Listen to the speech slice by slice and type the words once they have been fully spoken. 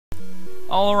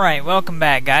Alright, welcome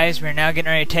back guys. We're now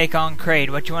getting ready to take on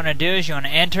Kraid. What you want to do is you want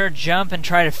to enter, jump, and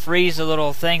try to freeze the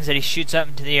little things that he shoots up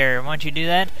into the air. Once you do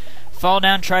that, fall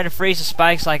down, try to freeze the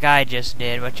spikes like I just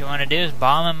did. What you want to do is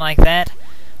bomb him like that.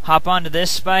 Hop onto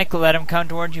this spike, let him come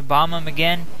towards you, bomb him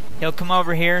again. He'll come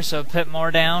over here, so put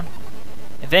more down.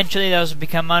 Eventually those will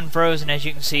become unfrozen, as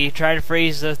you can see. Try to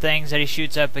freeze the things that he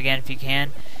shoots up again if you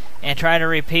can. And try to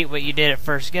repeat what you did at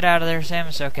first. Get out of there,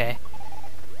 Samus. Okay.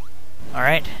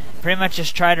 Alright. Pretty much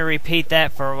just try to repeat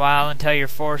that for a while until you're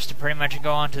forced to pretty much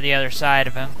go onto the other side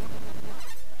of him.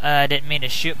 I didn't mean to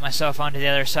shoot myself onto the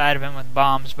other side of him with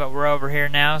bombs, but we're over here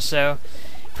now, so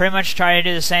pretty much try to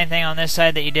do the same thing on this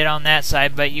side that you did on that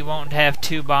side, but you won't have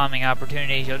two bombing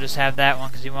opportunities. You'll just have that one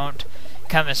because you won't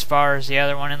come as far as the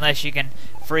other one unless you can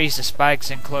freeze the spikes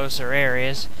in closer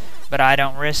areas, but I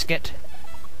don't risk it.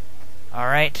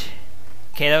 Alright.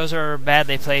 Okay, those are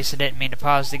badly placed. I didn't mean to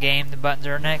pause the game. The buttons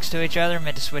are next to each other. I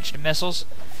meant to switch to missiles.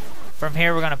 From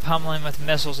here, we're going to pummel him with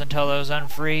missiles until those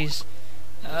unfreeze.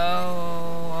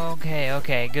 Oh,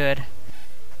 okay, good.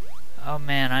 Oh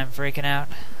man, I'm freaking out.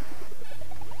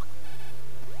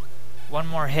 One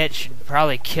more hit should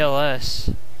probably kill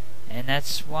us. And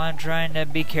that's why I'm trying to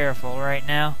be careful right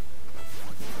now.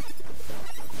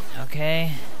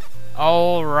 Okay.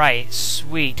 Alright,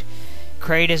 sweet.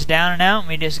 Kraid is down and out, and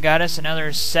we just got us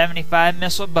another 75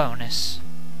 missile bonus.